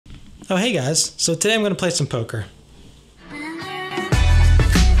Oh hey guys, so today I'm going to play some poker.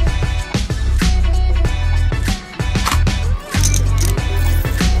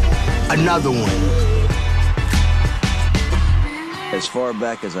 Another one. As far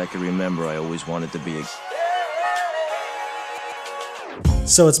back as I can remember, I always wanted to be a...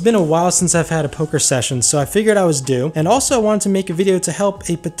 So it's been a while since I've had a poker session, so I figured I was due. And also I wanted to make a video to help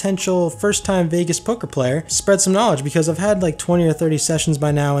a potential first-time Vegas poker player spread some knowledge, because I've had like 20 or 30 sessions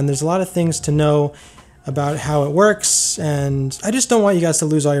by now, and there's a lot of things to know about how it works, and I just don't want you guys to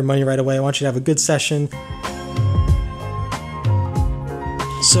lose all your money right away. I want you to have a good session.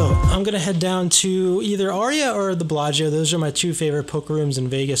 So I'm gonna head down to either Aria or the Bellagio. Those are my two favorite poker rooms in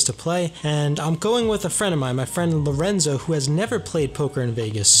Vegas to play. And I'm going with a friend of mine, my friend Lorenzo, who has never played poker in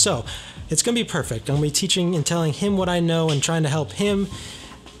Vegas. So it's gonna be perfect. I'm gonna be teaching and telling him what I know and trying to help him.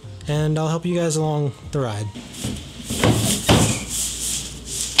 And I'll help you guys along the ride.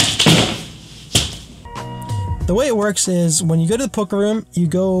 The way it works is when you go to the poker room, you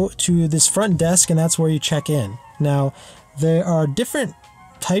go to this front desk and that's where you check in. Now, there are different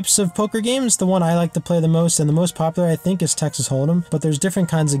types of poker games. The one I like to play the most and the most popular I think is Texas Hold'em, but there's different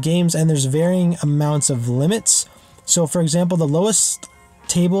kinds of games and there's varying amounts of limits. So for example, the lowest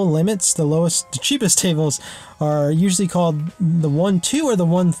table limits, the cheapest tables are usually called the 1-2 or the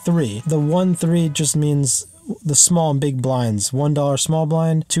 1-3. The 1-3 just means the small and big blinds. $1 small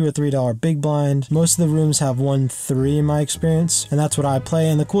blind, $2 or $3 big blind. Most of the rooms have 1-3 in my experience, and that's what I play.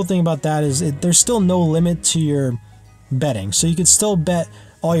 And the cool thing about that is there's still no limit to your betting, so you could still bet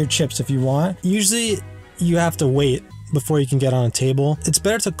all your chips if you want. Usually you have to wait before you can get on a table. It's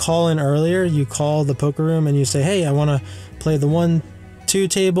better to call in earlier. You call the poker room and you say, hey, I want to play the 1-2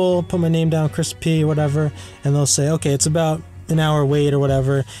 table, put my name down, Chris P, whatever, and they'll say, okay, it's about an hour wait or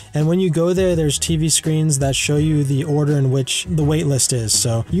whatever. And when you go there, there's TV screens that show you the order in which the wait list is.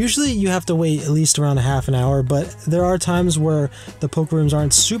 So usually you have to wait at least around a half an hour, but there are times where the poker rooms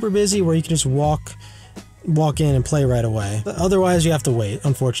aren't super busy where you can just walk in and play right away. Otherwise you have to wait.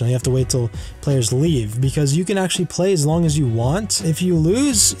 Unfortunately, you have to wait till players leave, because you can actually play as long as you want. If you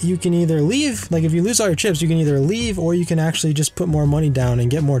lose, you can either leave, like if you lose all your chips, you can either leave, or you can actually just put more money down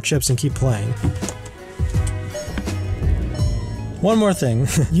and get more chips and keep playing. One more thing,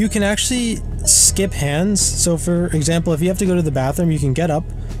 you can actually skip hands. So for example, if you have to go to the bathroom, you can get up,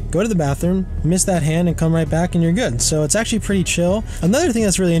 go to the bathroom, miss that hand, and come right back and you're good. So it's actually pretty chill. Another thing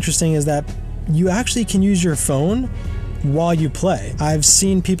that's really interesting is that you actually can use your phone while you play. I've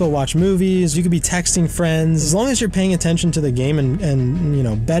seen people watch movies, you could be texting friends, as long as you're paying attention to the game and you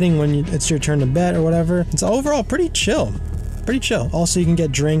know, betting when it's your turn to bet or whatever. It's overall pretty chill. Pretty chill. Also, you can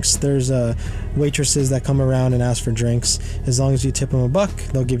get drinks. There's waitresses that come around and ask for drinks. As long as you tip them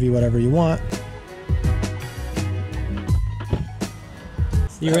 $1, they'll give you whatever you want.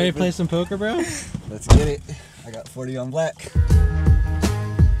 You ready to play some poker, bro? Let's get it. I got 40 on black.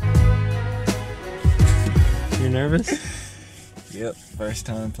 You're nervous? Yep, first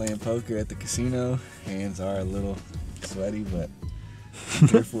time playing poker at the casino. Hands are a little sweaty, but I'm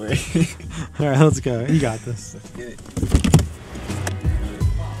here for it. Alright, let's go. You got this. Let's get it.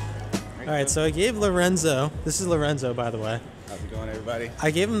 Alright, so I gave Lorenzo, this is Lorenzo by the way. How's it going, everybody? I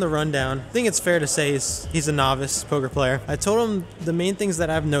gave him the rundown. I think it's fair to say he's a novice poker player. I told him the main things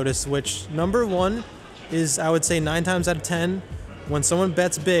that I've noticed, which number one is, I would say 9 times out of 10, when someone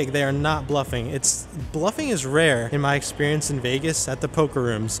bets big, they are not bluffing. Bluffing is rare in my experience in Vegas at the poker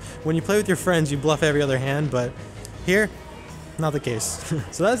rooms. When you play with your friends, you bluff every other hand, but here, not the case.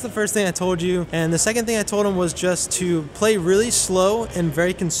 So that's the first thing I told you. And the second thing I told him was just to play really slow and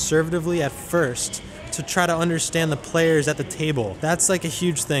very conservatively at first to try to understand the players at the table. That's like a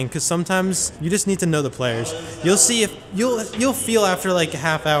huge thing, because sometimes you just need to know the players. You'll see if you'll feel after like a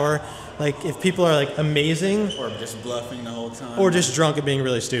half hour, like if people are like amazing Or just bluffing the whole time. or just drunk and being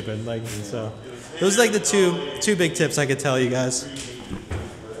really stupid. Like, so those are like the two big tips I could tell you guys.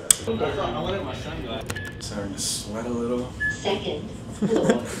 Starting to sweat a little. Second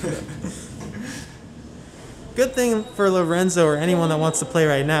floor. Good thing for Lorenzo or anyone that wants to play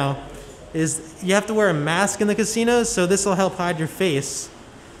right now is you have to wear a mask in the casinos, so this will help hide your face.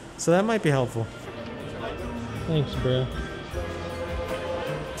 So that might be helpful. Thanks, bro.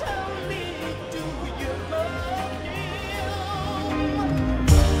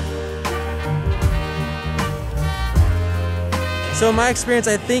 So in my experience,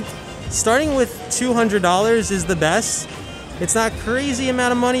 I think starting with $200 is the best. It's not crazy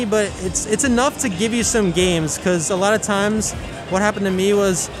amount of money, but it's enough to give you some games, because a lot of times what happened to me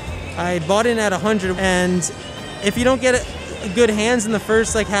was I bought in at 100, and if you don't get good hands in the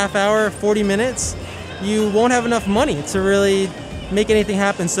first like half hour, 40 minutes, you won't have enough money to really make anything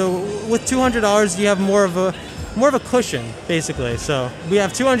happen. So with $200, you have more of a cushion, basically. So we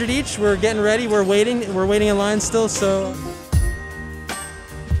have 200 each. We're getting ready. We're waiting in line still. So.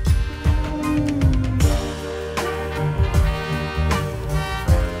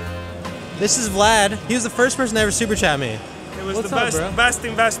 This is Vlad. He was the first person to ever super chat me. It was What's the up, best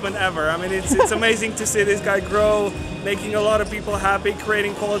investment ever. I mean, it's amazing to see this guy grow, making a lot of people happy,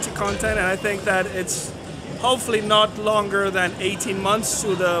 creating quality content, and I think that it's hopefully not longer than 18 months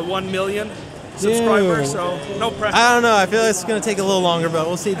to the 1 million subscribers, so no pressure. I don't know. I feel like it's going to take a little longer, but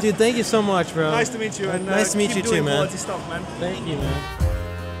we'll see. Dude, thank you so much, bro. Nice to meet you, and nice to meet keep you doing too, man. quality stuff, man. Thank you, man.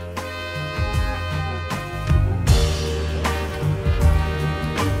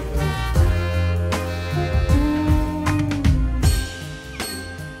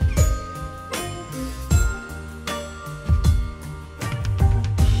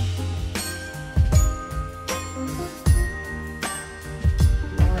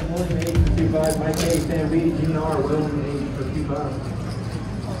 My case, and we, you know, are willing to age for $2.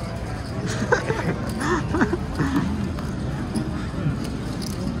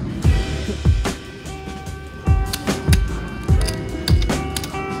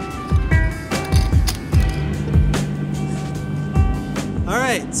 All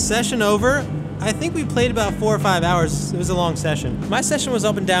right, session over. I think we played about 4 or 5 hours. It was a long session. My session was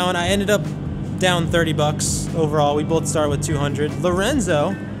up and down. I ended up down $30 overall. We both started with 200.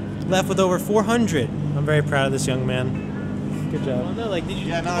 Lorenzo left with over 400. I'm very proud of this young man. Good job. Well, no, like, did you?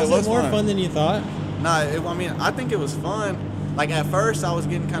 Yeah, no, was it was more fun. fun than you thought? Nah, I mean, I think it was fun. Like, at first, I was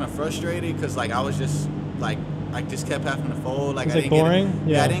getting kind of frustrated because, like, I was just, like, I just kept having to fold. Like, Was I it didn't boring? Get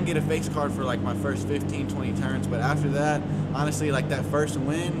Yeah. I didn't get a face card for, like, my first 15, 20 turns. But after that, honestly, like, that first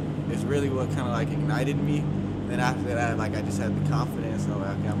win is really what kind of, like, ignited me. And then after that, like, I just had the confidence. So,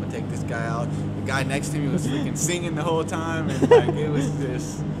 okay, I'm going to take this guy out. The guy next to me was freaking singing the whole time. And, like, it was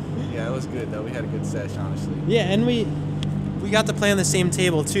just... Yeah, it was good though. We had a good session, honestly. Yeah, and we got to play on the same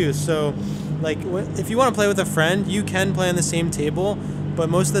table too. So, like, if you want to play with a friend, you can play on the same table. But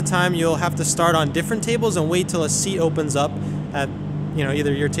most of the time, you'll have to start on different tables and wait till a seat opens up at, you know,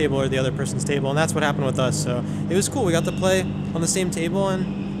 either your table or the other person's table. And that's what happened with us. So it was cool. We got to play on the same table,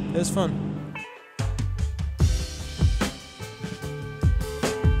 and it was fun.